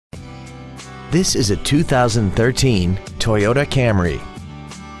This is a 2013 Toyota Camry.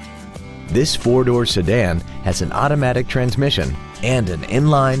 This four-door sedan has an automatic transmission and an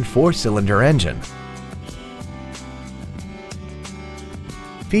inline four-cylinder engine.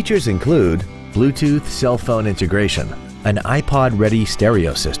 Features include Bluetooth cell phone integration, an iPod-ready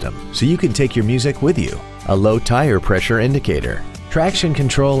stereo system so you can take your music with you, a low tire pressure indicator, traction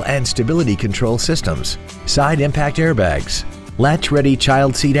control and stability control systems, side impact airbags, latch-ready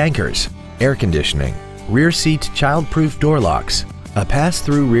child seat anchors, air conditioning, rear seat child-proof door locks, a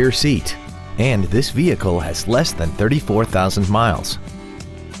pass-through rear seat, and this vehicle has less than 34,000 miles.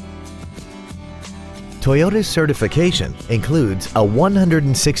 Toyota's certification includes a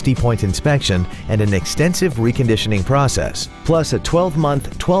 160-point inspection and an extensive reconditioning process, plus a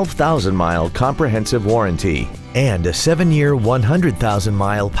 12-month, 12,000-mile comprehensive warranty and a 7-year,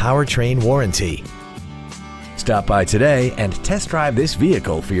 100,000-mile powertrain warranty. Stop by today and test drive this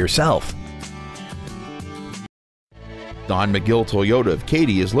vehicle for yourself. Don McGill Toyota of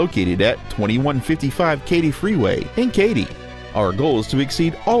Katy is located at 2155 Katy Freeway in Katy. Our goal is to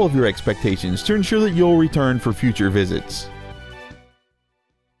exceed all of your expectations to ensure that you'll return for future visits.